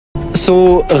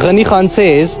So Ghani Khan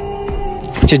says,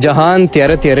 "Che jahan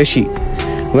tyara tyara shi,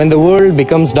 when the world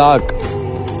becomes dark,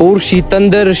 or shi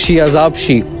tandar shi azab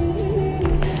shi,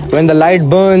 when the light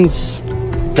burns,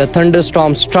 the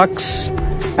thunderstorm strikes,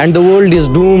 and the world is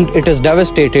doomed, it is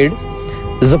devastated.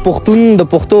 Za Pukhtun, the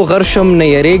Pukhto Gharsham, na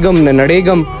yaregam, na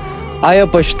nadegam, aya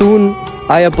Pashtun,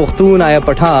 aya Pukhtun, aya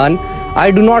Pathan, I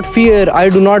do not fear, I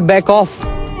do not back off.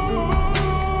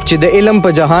 Che the ilam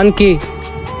pa jahan ki,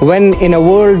 when in a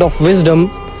world of wisdom,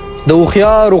 the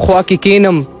ukhyar ukhwa ki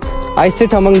kenam, I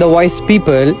sit among the wise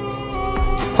people,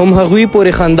 hum hagui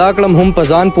puri khandaklam, hum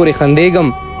pazan puri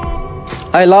khandegam.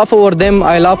 I laugh over them,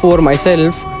 I laugh over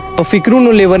myself. Pa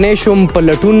fikrunu levane shum, pa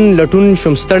latun latun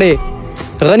shum stade."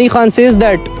 Ghani Khan says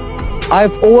that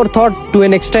I've overthought to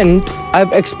an extent,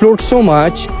 I've explored so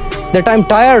much that I'm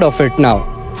tired of it now.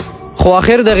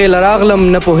 Khwakhir da ghilaraglam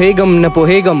na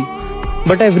pohegam,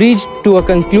 but I've reached to a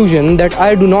conclusion that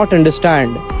I do not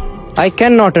understand. I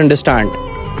cannot understand.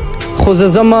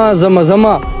 Khuzazama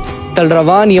zama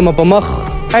talravan yamapamakh,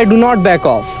 I do not back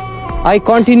off. I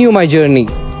continue my journey.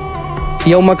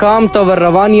 Yaw makam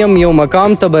tawarravaniyam, yaw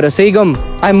makam tabarasegam.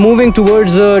 I'm moving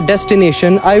towards a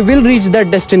destination. I will reach that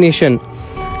destination.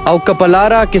 Aw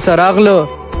kapalara kisaragla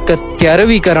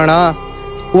katyaravi karana.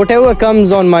 Whatever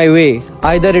comes on my way,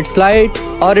 either it's light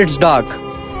or it's dark.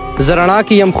 Zarana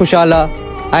ki yam khushala.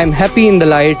 I am happy in the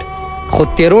light.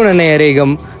 Khuttiruna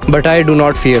neregam, but I do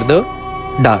not fear the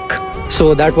dark.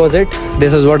 So that was it.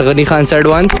 This is what Ghani Khan said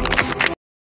once.